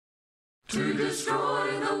to destroy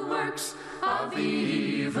the works of the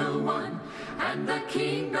evil one, and the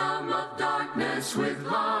kingdom of darkness with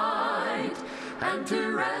light, and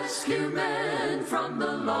to rescue men from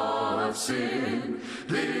the law of sin.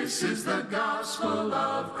 This is the gospel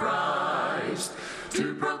of Christ,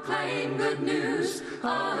 to proclaim good news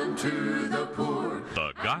unto the poor.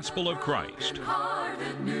 The gospel of Christ,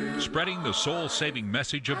 spreading the soul-saving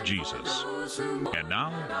message of Jesus. And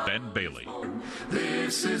now, Ben Bailey.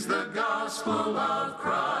 This is the gospel of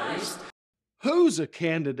Christ. Who's a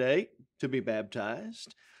candidate to be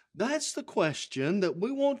baptized? That's the question that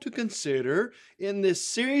we want to consider in this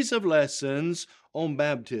series of lessons on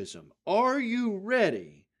baptism. Are you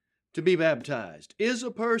ready to be baptized? Is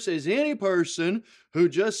any person who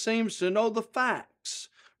just seems to know the facts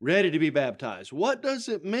ready to be baptized? What does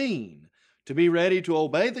it mean to be ready to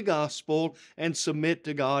obey the gospel and submit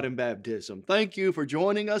to God in baptism? Thank you for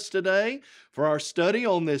joining us today for our study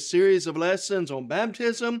on this series of lessons on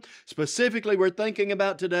baptism. Specifically, we're thinking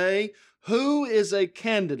about today, who is a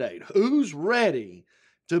candidate? Who's ready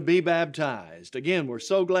to be baptized? Again, we're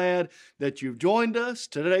so glad that you've joined us.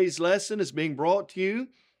 Today's lesson is being brought to you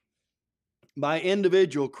by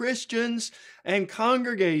individual Christians and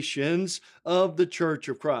congregations of the Church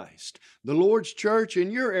of Christ. The Lord's Church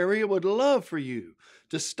in your area would love for you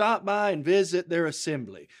to stop by and visit their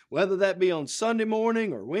assembly, whether that be on Sunday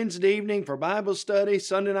morning or Wednesday evening for Bible study,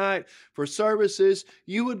 Sunday night for services.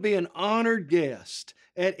 You would be an honored guest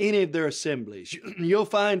at any of their assemblies. You'll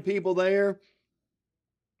find people there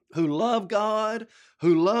who love God,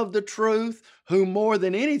 who love the truth, who more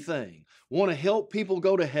than anything want to help people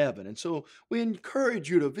go to heaven. And so we encourage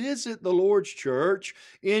you to visit the Lord's Church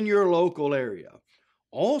in your local area.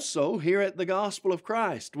 Also, here at the Gospel of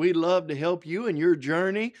Christ, we'd love to help you in your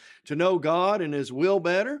journey to know God and His will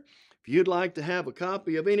better. If you'd like to have a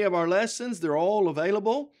copy of any of our lessons, they're all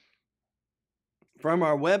available from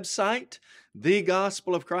our website,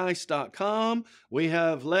 thegospelofchrist.com. We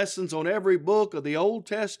have lessons on every book of the Old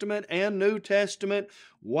Testament and New Testament,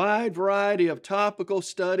 wide variety of topical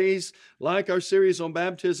studies like our series on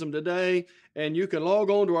baptism today. And you can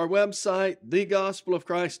log on to our website,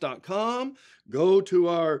 thegospelofchrist.com, go to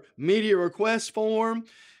our media request form.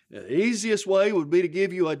 The easiest way would be to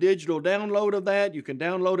give you a digital download of that. You can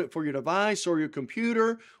download it for your device or your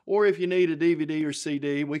computer, or if you need a DVD or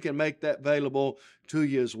CD, we can make that available to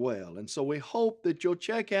you as well. And so we hope that you'll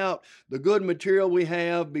check out the good material we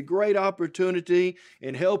have. Be great opportunity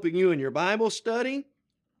in helping you in your Bible study.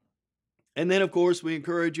 And then, of course, we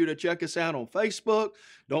encourage you to check us out on Facebook.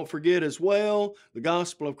 Don't forget as well, the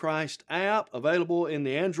Gospel of Christ app, available in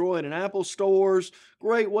the Android and Apple stores.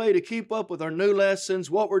 Great way to keep up with our new lessons,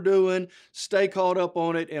 what we're doing, stay caught up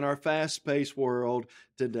on it in our fast-paced world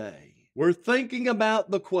today. We're thinking about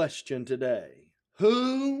the question today,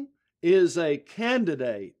 who is a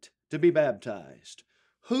candidate to be baptized?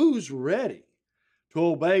 Who's ready to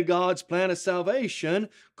obey God's plan of salvation,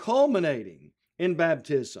 culminating in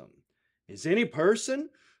baptism? Is any person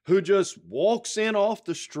who just walks in off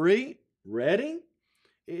the street ready?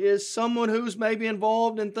 Is someone who's maybe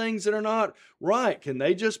involved in things that are not right, can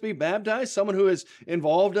they just be baptized? Someone who is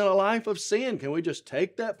involved in a life of sin, can we just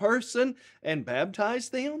take that person and baptize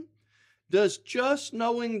them? Does just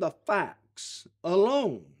knowing the facts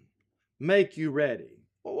alone make you ready?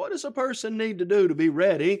 Well, what does a person need to do to be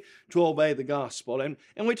ready to obey the gospel? And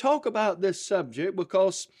we talk about this subject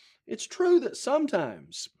because it's true that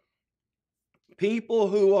sometimes people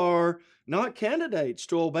who are not candidates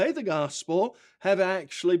to obey the gospel have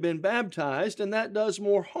actually been baptized, and that does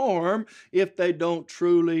more harm if they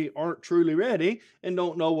aren't truly ready and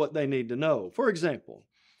don't know what they need to know. For example,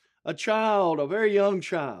 a very young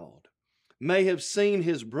child, may have seen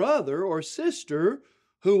his brother or sister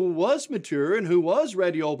who was mature and who was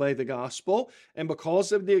ready to obey the gospel, and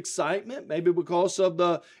because of the excitement, maybe because of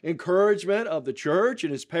the encouragement of the church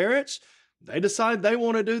and his parents, they decide they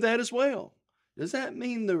want to do that as well. Does that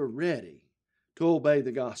mean they're ready to obey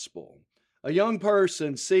the gospel? A young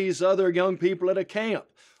person sees other young people at a camp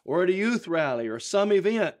or at a youth rally or some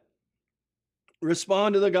event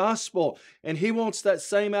respond to the gospel, and he wants that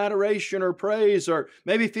same adoration or praise, or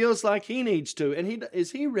maybe feels like he needs to, and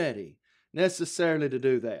is he ready necessarily to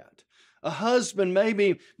do that? A husband,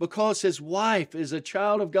 maybe because his wife is a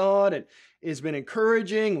child of God and has been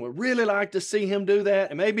encouraging, would really like to see him do that,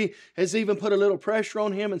 and maybe has even put a little pressure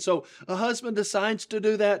on him, and so a husband decides to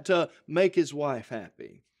do that to make his wife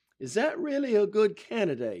happy. Is that really a good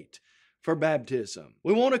candidate for baptism.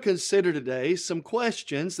 We want to consider today some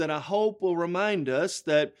questions that I hope will remind us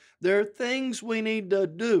that there are things we need to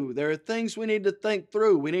do. There are things we need to think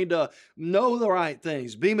through. We need to know the right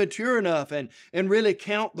things, be mature enough, and really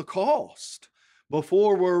count the cost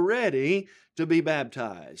before we're ready to be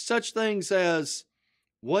baptized. Such things as,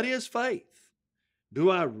 what is faith?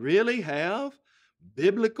 Do I really have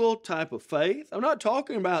biblical type of faith? I'm not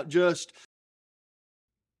talking about just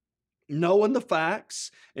knowing the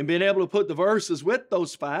facts and being able to put the verses with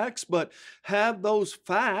those facts, but have those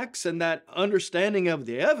facts and that understanding of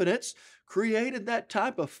the evidence created that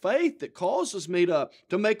type of faith that causes me to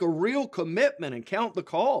make a real commitment and count the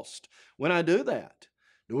cost when I do that.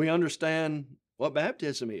 Do we understand what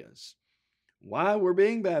baptism is? Why we're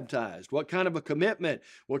being baptized? What kind of a commitment?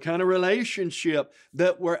 What kind of relationship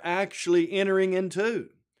that we're actually entering into?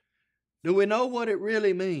 Do we know what it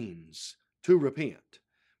really means to repent?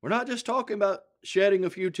 We're not just talking about shedding a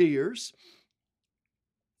few tears,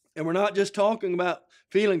 and we're not just talking about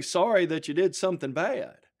feeling sorry that you did something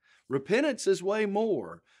bad. Repentance is way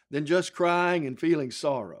more than just crying and feeling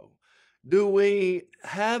sorrow. Do we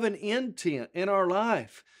have an intent in our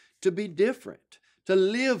life to be different, to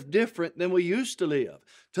live different than we used to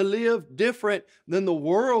live different than the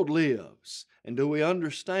world lives? And do we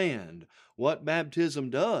understand what baptism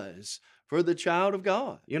does for the child of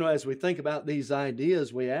God? You know, as we think about these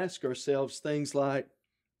ideas, we ask ourselves things like,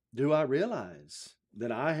 do I realize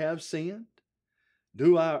that I have sinned?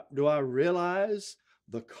 Do I realize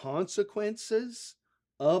the consequences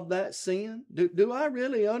of that sin? Do I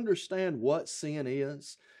really understand what sin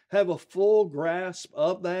is? Have a full grasp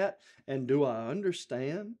of that? And do I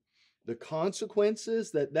understand the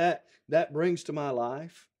consequences that brings to my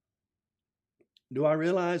life? Do I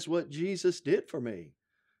realize what Jesus did for me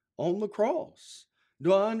on the cross?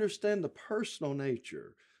 Do I understand the personal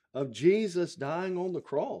nature of Jesus dying on the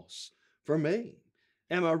cross for me?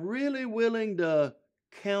 Am I really willing to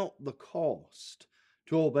count the cost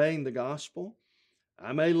to obeying the gospel?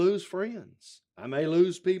 I may lose friends. I may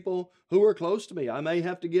lose people who are close to me. I may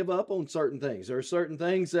have to give up on certain things. There are certain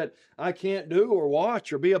things that I can't do or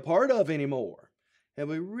watch or be a part of anymore. Have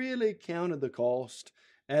we really counted the cost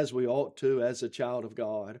as we ought to as a child of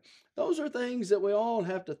God? Those are things that we all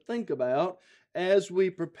have to think about as we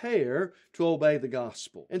prepare to obey the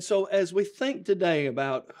gospel. And so as we think today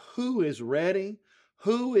about who is ready,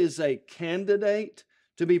 who is a candidate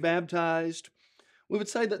to be baptized, we would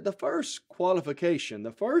say that the first qualification,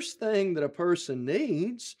 the first thing that a person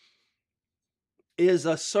needs is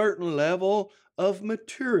a certain level of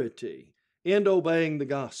maturity in obeying the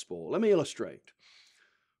gospel. Let me illustrate.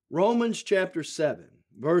 Romans chapter 7,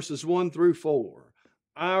 verses 1 through 4.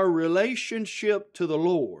 Our relationship to the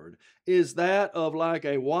Lord is that of like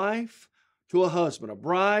a wife to a husband, a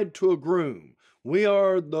bride to a groom. We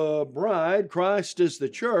are the bride, Christ is the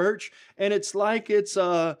church, and it's like it's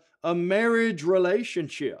a marriage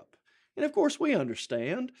relationship. And of course we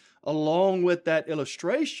understand, along with that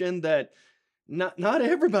illustration, that not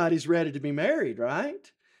everybody's ready to be married,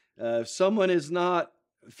 right? If someone is not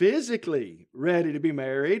physically ready to be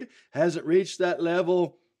married, hasn't reached that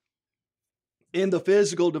level in the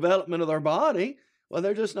physical development of their body, well,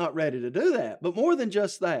 they're just not ready to do that. But more than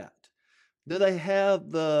just that, do they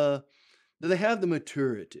have the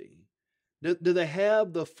maturity? Do they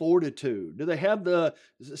have the fortitude? Do they have the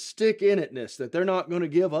stick-in-itness that they're not going to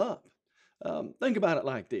give up? Think about it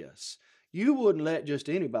like this. You wouldn't let just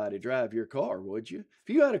anybody drive your car, would you?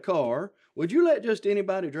 If you had a car, would you let just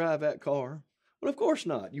anybody drive that car? Well, of course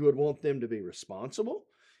not. You would want them to be responsible.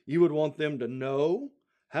 You would want them to know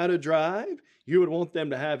how to drive. You would want them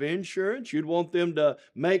to have insurance. You'd want them to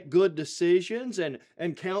make good decisions and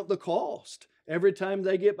count the cost every time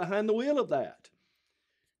they get behind the wheel of that.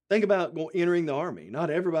 Think about entering the Army. Not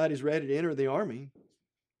everybody's ready to enter the Army.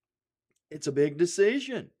 It's a big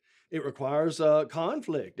decision. It requires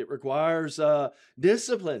conflict. It requires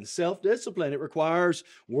discipline, self-discipline. It requires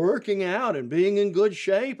working out and being in good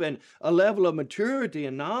shape and a level of maturity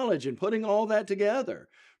and knowledge and putting all that together.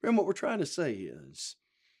 Remember, what we're trying to say is,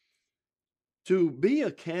 to be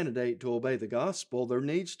a candidate to obey the gospel, there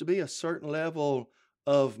needs to be a certain level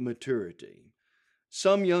of maturity.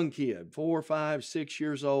 Some young kid, 4, 5, 6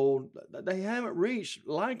 years old, they haven't reached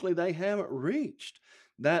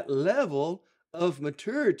that level of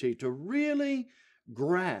maturity to really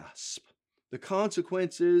grasp the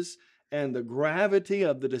consequences and the gravity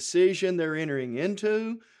of the decision they're entering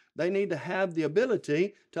into. They need to have the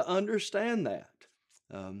ability to understand that.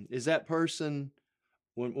 Is that person,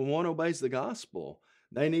 when one obeys the gospel,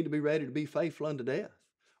 they need to be ready to be faithful unto death?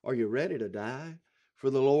 Are you ready to die for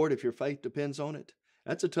the Lord if your faith depends on it?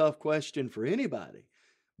 That's a tough question for anybody.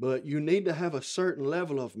 but you need to have a certain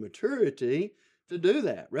level of maturity to do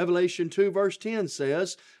that. Revelation 2 verse 10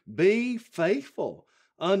 says, "Be faithful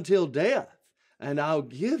until death, and I'll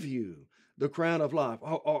give you the crown of life."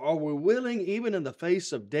 Are we willing, even in the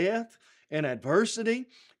face of death and adversity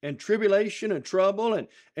and tribulation and trouble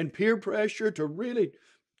and peer pressure, to really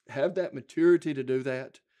have that maturity to do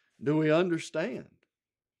that? Do we understand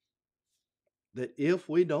that if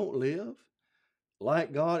we don't live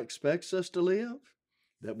like God expects us to live,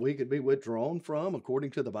 that we could be withdrawn from,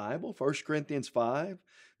 according to the Bible, 1 Corinthians 5,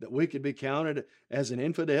 that we could be counted as an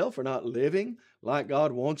infidel for not living like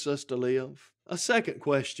God wants us to live? A second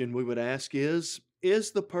question we would ask is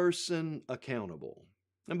the person accountable?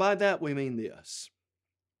 And by that we mean this.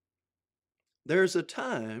 There's a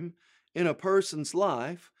time in a person's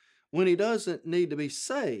life when he doesn't need to be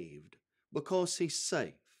saved because he's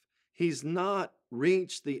safe. He's not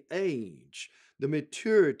reached the age, the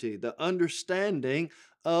maturity, the understanding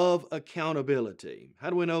of accountability.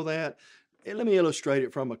 How do we know that? Let me illustrate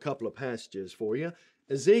it from a couple of passages for you.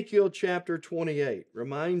 Ezekiel chapter 28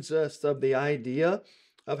 reminds us of the idea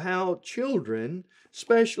of how children,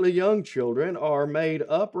 especially young children, are made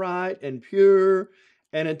upright and pure,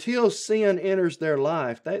 and until sin enters their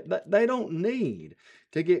life, they don't need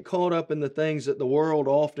to get caught up in the things that the world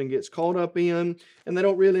often gets caught up in, and they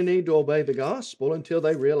don't really need to obey the gospel until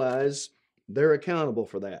they realize they're accountable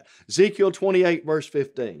for that. Ezekiel 28 verse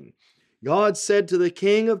 15. God said to the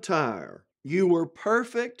king of Tyre, "You were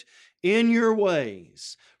perfect in your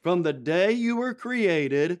ways from the day you were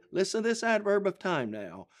created," listen to this adverb of time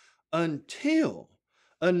now, "until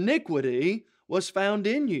iniquity was found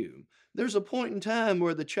in you." There's a point in time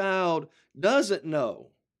where the child doesn't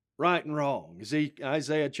know right and wrong.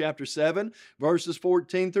 Isaiah chapter 7, verses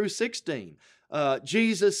 14 through 16.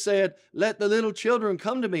 Jesus said, "Let the little children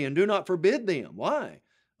come to me and do not forbid them." Why?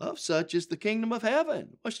 "Of such is the kingdom of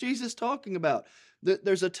heaven." What's Jesus talking about?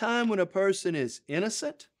 There's a time when a person is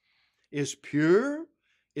innocent, is pure,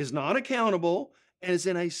 is not accountable, and is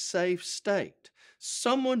in a safe state.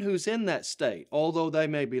 Someone who's in that state, although they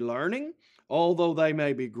may be learning, although they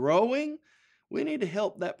may be growing, we need to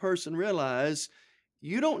help that person realize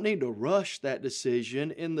you don't need to rush that decision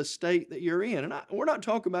in the state that you're in. And we're not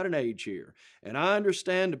talking about an age here. And I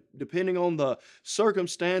understand, depending on the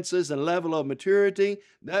circumstances and level of maturity,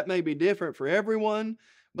 that may be different for everyone,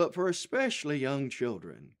 but for especially young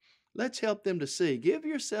children, let's help them to see. Give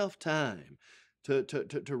yourself time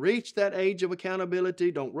to reach that age of accountability.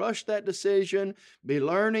 Don't rush that decision. Be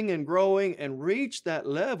learning and growing and reach that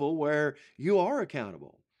level where you are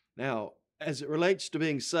accountable. Now, as it relates to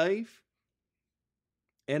being safe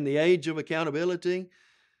and the age of accountability,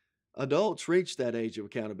 adults reach that age of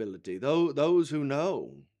accountability. Those who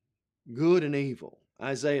know good and evil.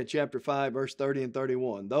 Isaiah chapter 5, verse 30 and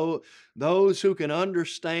 31. Those who can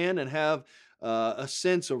understand and have a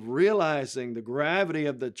sense of realizing the gravity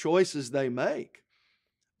of the choices they make,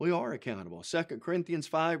 we are accountable. 2 Corinthians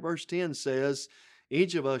 5, verse 10 says,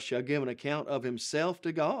 "Each of us shall give an account of himself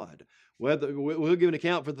to God." Whether we'll give an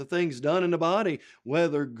account for the things done in the body,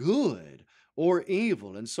 whether good or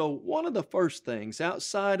evil. And so one of the first things,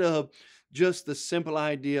 outside of just the simple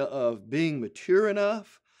idea of being mature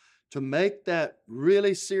enough to make that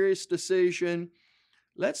really serious decision,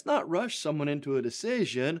 let's not rush someone into a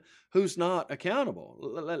decision who's not accountable.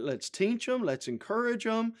 Let's teach them, let's encourage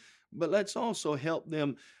them, but let's also help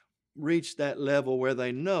them reach that level where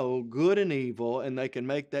they know good and evil and they can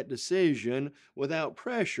make that decision without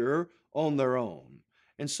pressure on their own.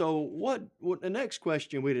 And so what the next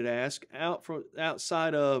question we'd ask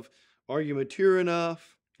outside of, are you mature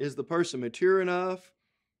enough? Is the person mature enough?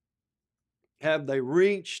 Have they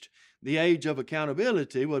reached the age of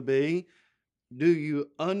accountability? Would be, do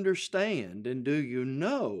you understand and do you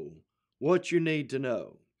know what you need to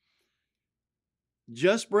know?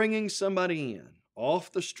 Just bringing somebody in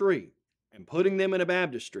off the street and putting them in a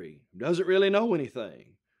baptistry who doesn't really know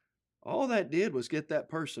anything, all that did was get that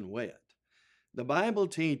person wet. The Bible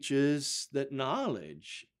teaches that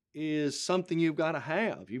knowledge is something you've got to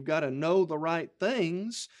have. You've got to know the right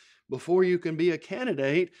things before you can be a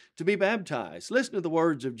candidate to be baptized. Listen to the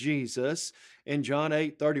words of Jesus in John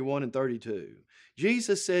 8, 31 and 32.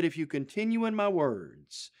 Jesus said, "If you continue in my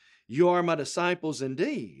words, you are my disciples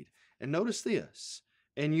indeed." And notice this,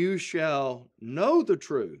 "and you shall know the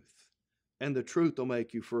truth, and the truth will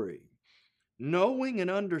make you free." Knowing and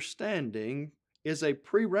understanding is a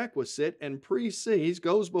prerequisite and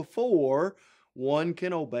goes before one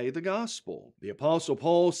can obey the gospel. The Apostle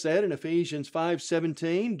Paul said in Ephesians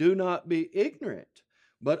 5:17, "Do not be ignorant,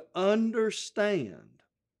 but understand.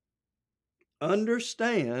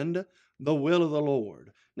 Understand the will of the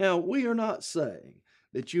Lord." Now, we are not saying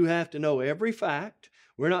that you have to know every fact.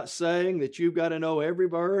 We're not saying that you've got to know every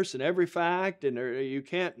verse and every fact and you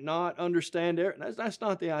can't not understand it. That's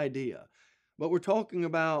not the idea. But we're talking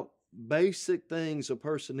about basic things a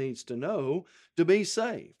person needs to know to be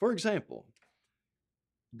saved. For example,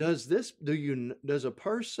 does a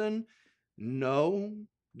person know,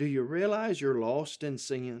 do you realize you're lost in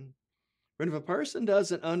sin? But if a person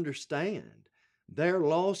doesn't understand they're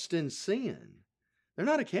lost in sin, they're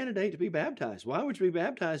not a candidate to be baptized. Why would you be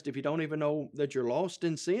baptized if you don't even know that you're lost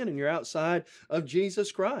in sin and you're outside of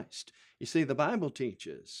Jesus Christ? You see, the Bible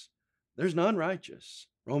teaches there's none righteous.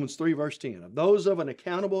 Romans 3 verse 10. Of those of an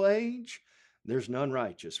accountable age, there's none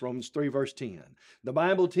righteous. Romans 3 verse 10. The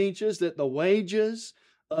Bible teaches that the wages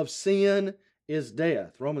of sin is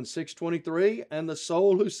death. Romans 6:23, and the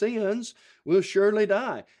soul who sins will surely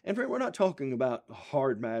die. And friend, we're not talking about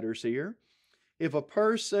hard matters here. If a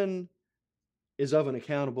person is of an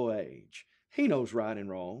accountable age, he knows right and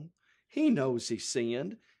wrong. He knows he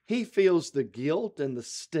sinned. He feels the guilt and the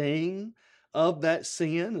sting of that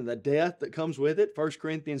sin and the death that comes with it. 1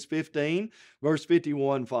 Corinthians 15, verse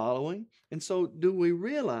 51 following. And so do we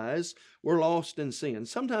realize we're lost in sin?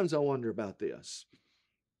 Sometimes I wonder about this.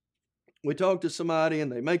 We talk to somebody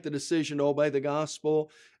and they make the decision to obey the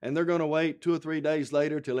gospel, and they're going to wait 2 or 3 days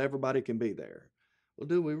later till everybody can be there. Well,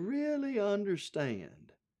 do we really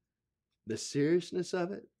understand the seriousness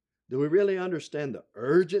of it? Do we really understand the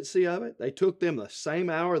urgency of it? They took them the same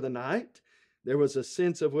hour of the night. There was a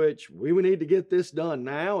sense of which we need to get this done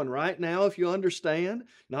now and right now, if you understand.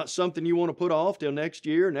 Not something you want to put off till next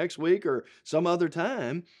year, next week, or some other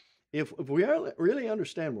time. If we really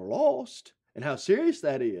understand we're lost and how serious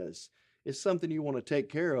that is, it's something you want to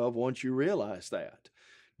take care of once you realize that.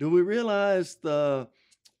 Do we realize the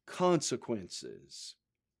consequences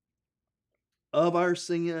of our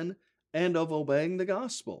sin and of obeying the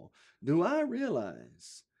gospel? Do I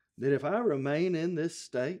realize that if I remain in this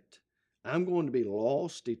state, I'm going to be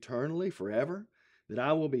lost eternally forever? That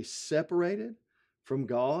I will be separated from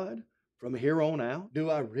God from here on out?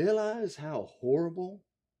 Do I realize how horrible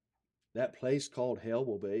that place called hell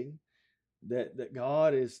will be? That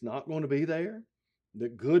God is not going to be there,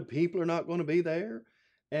 that good people are not going to be there,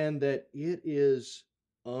 and that it is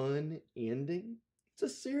unending? It's a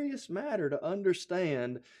serious matter to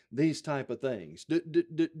understand these type of things.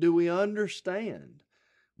 Do we understand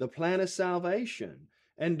the plan of salvation?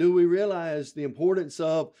 And do we realize the importance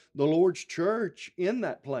of the Lord's church in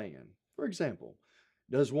that plan? For example,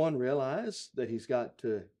 does one realize that he's got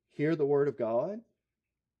to hear the Word of God?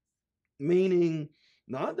 Meaning,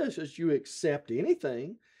 not that you accept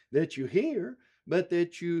anything that you hear, but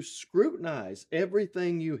that you scrutinize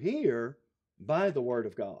everything you hear by the Word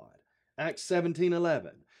of God. Acts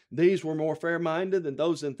 17:11. These were more fair-minded than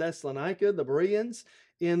those in Thessalonica, the Bereans,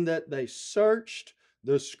 in that they searched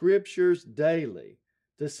the Scriptures daily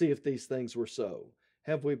to see if these things were so.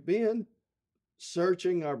 Have we been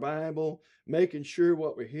searching our Bible, making sure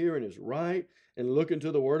what we're hearing is right, and looking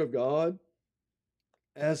to the Word of God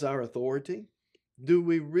as our authority? Do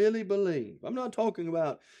we really believe? I'm not talking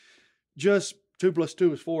about just 2 +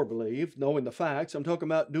 2 is 4 believe, knowing the facts. I'm talking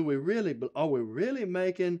about are we really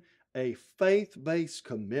making a faith-based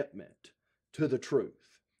commitment to the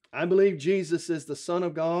truth? I believe Jesus is the Son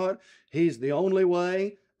of God. He's the only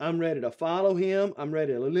way. I'm ready to follow Him. I'm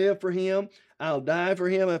ready to live for Him. I'll die for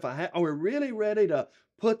Him if I have. Are we really ready to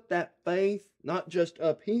put that faith, not just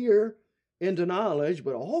up here into knowledge,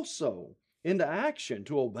 but also into action,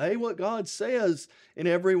 to obey what God says in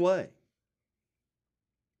every way?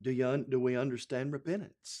 Do we understand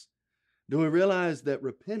repentance? Do we realize that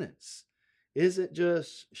repentance isn't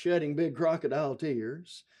just shedding big crocodile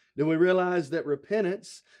tears? Do we realize that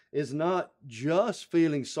repentance is not just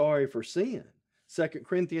feeling sorry for sin? 2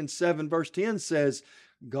 Corinthians 7 verse 10 says,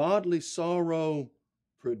 godly sorrow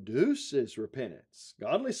produces repentance.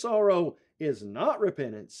 Godly sorrow is not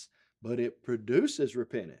repentance, but it produces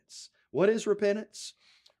repentance. What is repentance?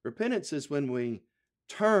 Repentance is when we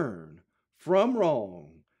turn from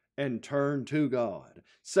wrong and turn to God.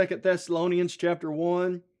 1 Thessalonians chapter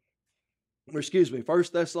 1,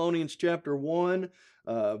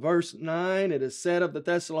 verse 9, it is said of the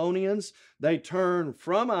Thessalonians, they turned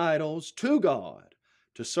from idols to God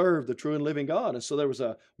to serve the true and living God. And so there was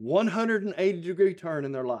a 180-degree turn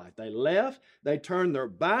in their life. They left, they turned their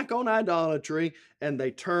back on idolatry, and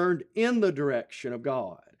they turned in the direction of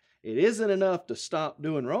God. It isn't enough to stop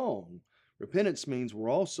doing wrong. Repentance means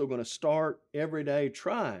we're also going to start every day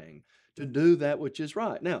trying to do that which is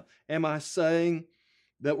right. Now, am I saying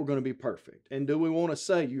that we're going to be perfect? And do we want to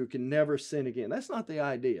say you can never sin again? That's not the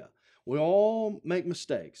idea. We all make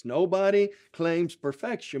mistakes. Nobody claims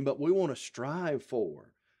perfection, but we want to strive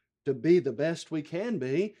to be the best we can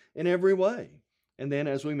be in every way. And then,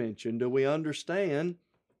 as we mentioned, do we understand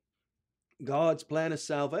God's plan of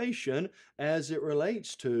salvation as it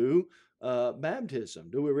relates to baptism?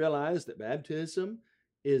 Do we realize that baptism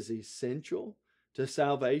is essential to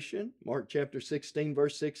salvation? Mark chapter 16,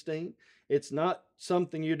 verse 16. It's not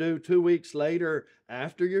something you do 2 weeks later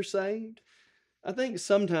after you're saved. I think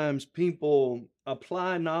sometimes people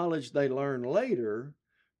apply knowledge they learn later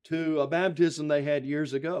to a baptism they had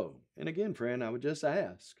years ago. And again, friend, I would just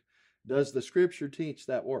ask, does the Scripture teach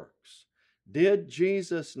that works? Did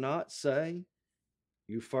Jesus not say,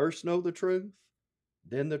 you first know the truth,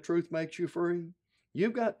 then the truth makes you free?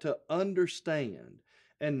 You've got to understand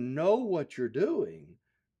and know what you're doing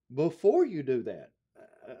before you do that.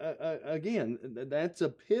 Again, that's a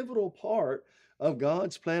pivotal part of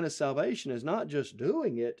God's plan of salvation, is not just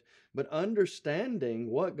doing it, but understanding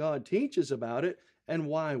what God teaches about it and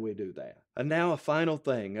why we do that. And now a final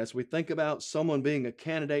thing, as we think about someone being a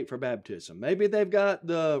candidate for baptism. Maybe they've got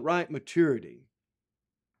the right maturity.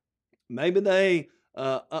 Maybe they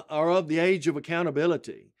are of the age of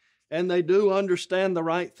accountability, and they do understand the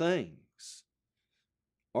right things.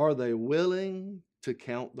 Are they willing to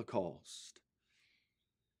count the cost?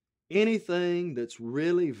 Anything that's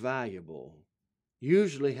really valuable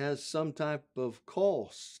usually has some type of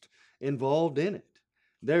cost involved in it.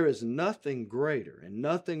 There is nothing greater and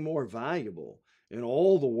nothing more valuable in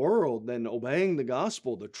all the world than obeying the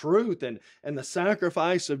gospel, the truth, and the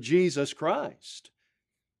sacrifice of Jesus Christ.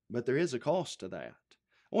 But there is a cost to that.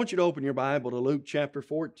 I want you to open your Bible to Luke chapter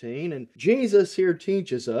 14, and Jesus here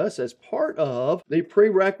teaches us, as part of the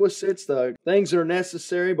prerequisites, the things that are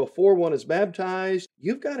necessary before one is baptized,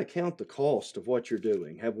 you've got to count the cost of what you're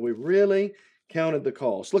doing. Have we really counted the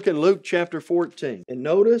cost? Look at Luke chapter 14, and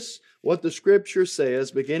notice what the Scripture says,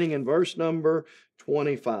 beginning in verse number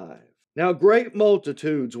 25. Now great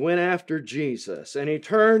multitudes went after Jesus, and he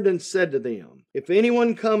turned and said to them, if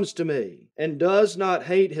anyone comes to me and does not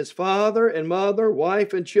hate his father and mother,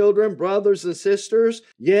 wife and children, brothers and sisters,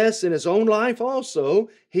 yes, in his own life also,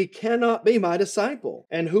 he cannot be my disciple.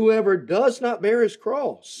 And whoever does not bear his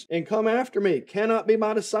cross and come after me cannot be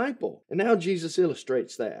my disciple. And now Jesus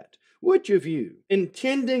illustrates that. Which of you,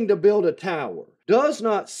 intending to build a tower, does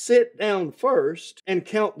not sit down first and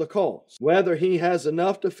count the cost, whether he has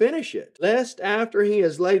enough to finish it, lest after he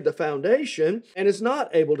has laid the foundation and is not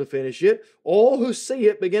able to finish it, all who see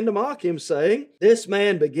it begin to mock him, saying, this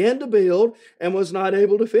man began to build and was not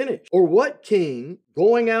able to finish? Or what king,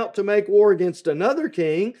 going out to make war against another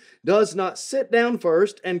king, does not sit down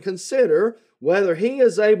first and consider whether he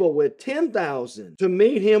is able with 10,000 to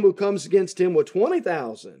meet him who comes against him with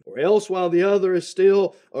 20,000? Or else, while the other is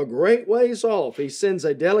still a great ways off, he sends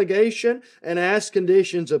a delegation and asks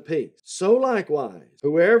conditions of peace. So likewise,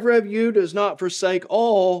 whoever of you does not forsake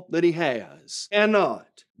all that he has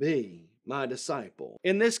cannot be my disciple.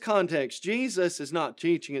 In this context, Jesus is not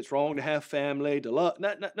teaching it's wrong to have family, to love.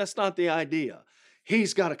 That's not the idea.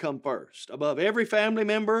 He's got to come first. Above every family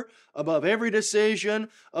member, above every decision,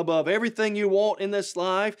 above everything you want in this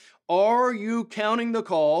life, are you counting the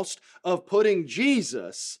cost of putting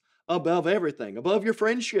Jesus above everything, above your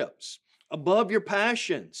friendships, above your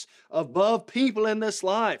passions, above people in this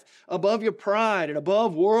life, above your pride and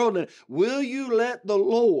above world? Will you let the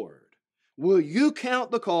Lord, will you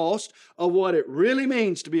count the cost of what it really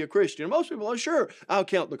means to be a Christian? Most people are, sure, I'll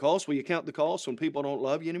count the cost. Will you count the cost when people don't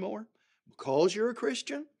love you anymore because you're a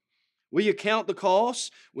Christian? Will you count the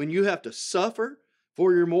cost when you have to suffer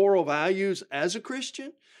for your moral values as a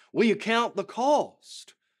Christian? Will you count the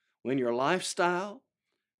cost when your lifestyle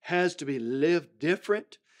has to be lived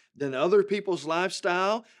different than other people's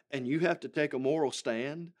lifestyle and you have to take a moral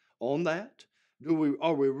stand on that?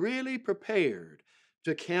 Are we really prepared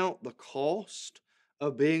to count the cost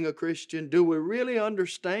of being a Christian? Do we really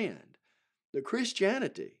understand that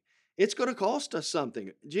Christianity, it's going to cost us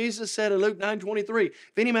something? Jesus said in Luke 9:23,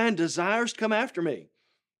 if any man desires to come after me,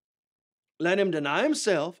 let him deny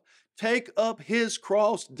himself, take up his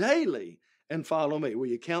cross daily, and follow me. Will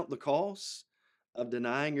you count the cost of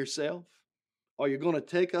denying yourself? Are you going to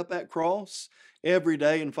take up that cross every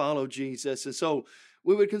day and follow Jesus? And so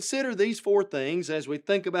we would consider these four things as we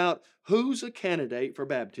think about who's a candidate for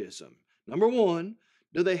baptism. Number one,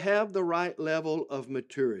 do they have the right level of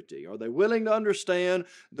maturity? Are they willing to understand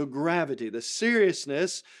the gravity, the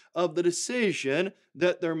seriousness of the decision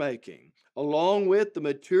that they're making? Along with the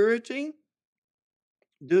maturity,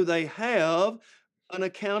 do they have an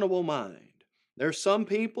accountable mind? There are some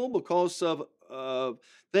people, because of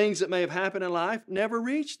things that may have happened in life, never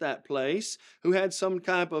reached that place, who had some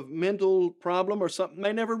type of mental problem or something,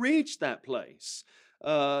 may never reach that place.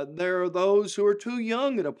 There are those who are too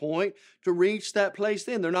young at a point to reach that place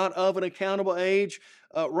then. They're not of an accountable age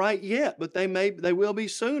right yet, but they will be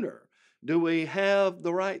sooner. Do we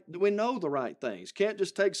know the right things? Can't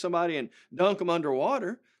just take somebody and dunk them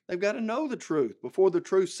underwater. They've got to know the truth before the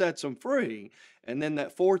truth sets them free. And then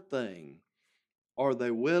that fourth thing, are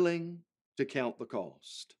they willing to count the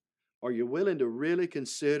cost? Are you willing to really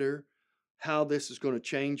consider how this is going to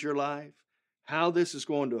change your life? How this is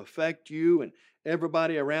going to affect you and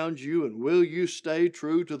everybody around you? And will you stay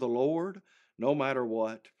true to the Lord no matter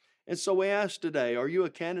what? And so we ask today, are you a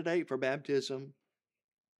candidate for baptism?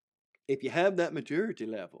 If you have that maturity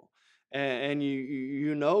level, and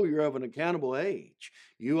you know you're of an accountable age,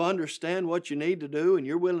 you understand what you need to do, and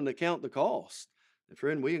you're willing to count the cost, and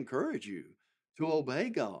friend, we encourage you to obey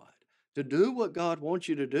God, to do what God wants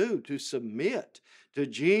you to do, to submit to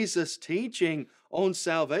Jesus' teaching on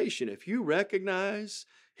salvation. If you recognize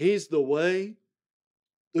He's the way,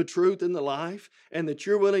 the truth, and the life, and that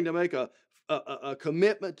you're willing to make a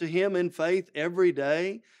commitment to Him in faith every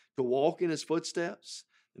day to walk in His footsteps,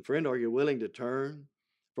 and friend, are you willing to turn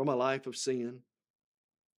from a life of sin?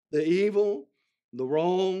 The evil, the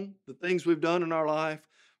wrong, the things we've done in our life,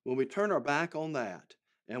 when we turn our back on that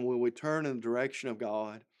and when we turn in the direction of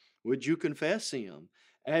God, would you confess Him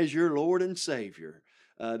as your Lord and Savior?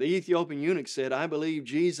 The Ethiopian eunuch said, I believe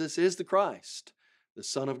Jesus is the Christ, the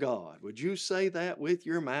Son of God. Would you say that with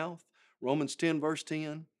your mouth? Romans 10 verse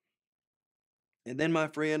 10. And then, my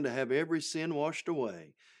friend, to have every sin washed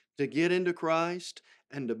away, to get into Christ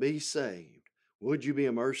and to be saved, would you be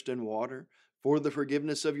immersed in water for the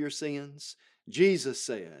forgiveness of your sins? Jesus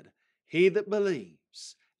said, he that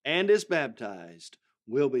believes and is baptized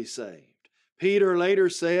will be saved. Peter later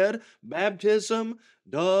said, baptism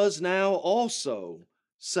does now also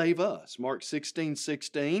save us. Mark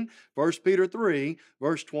 16:16, 1 Peter 3,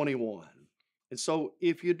 verse 21. And so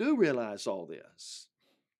if you do realize all this,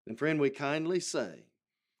 then friend, we kindly say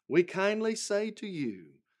to you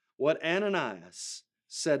what Ananias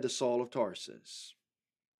said to Saul of Tarsus.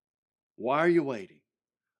 Why are you waiting?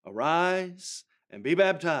 Arise and be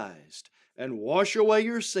baptized and wash away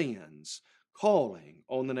your sins, calling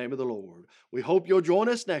on the name of the Lord. We hope you'll join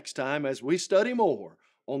us next time as we study more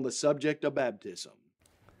on the subject of baptism.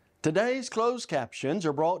 Today's closed captions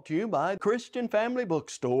are brought to you by Christian Family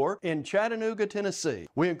Bookstore in Chattanooga, Tennessee.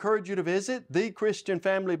 We encourage you to visit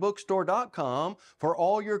thechristianfamilybookstore.com for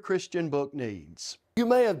all your Christian book needs. You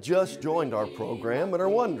may have just joined our program and are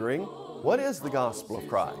wondering, what is the Gospel of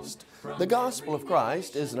Christ? The Gospel of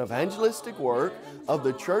Christ is an evangelistic work of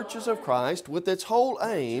the churches of Christ with its whole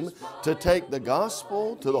aim to take the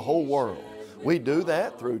gospel to the whole world. We do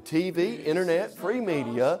that through TV, internet, free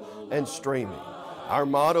media, and streaming. Our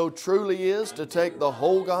motto truly is to take the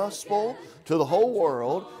whole gospel to the whole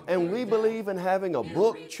world, and we believe in having a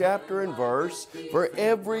book, chapter, and verse for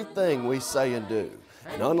everything we say and do.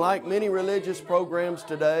 And unlike many religious programs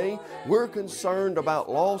today, we're concerned about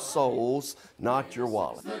lost souls, not your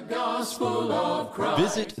wallet.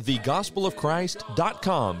 Visit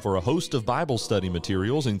thegospelofchrist.com for a host of Bible study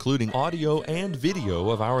materials, including audio and video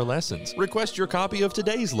of our lessons. Request your copy of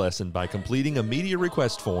today's lesson by completing a media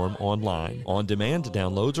request form online. On-demand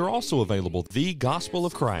downloads are also available at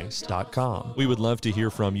thegospelofchrist.com. We would love to hear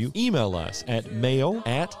from you. Email us at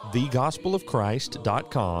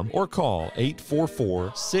mail@thegospelofchrist.com or call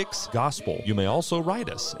 844-6-GOSPEL. You may also write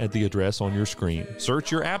us at the address on your screen.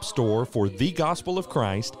 Search your app store for The Gospel of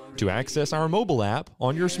Christ to access our mobile app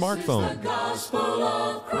on your smartphone. The Gospel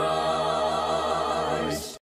of Christ.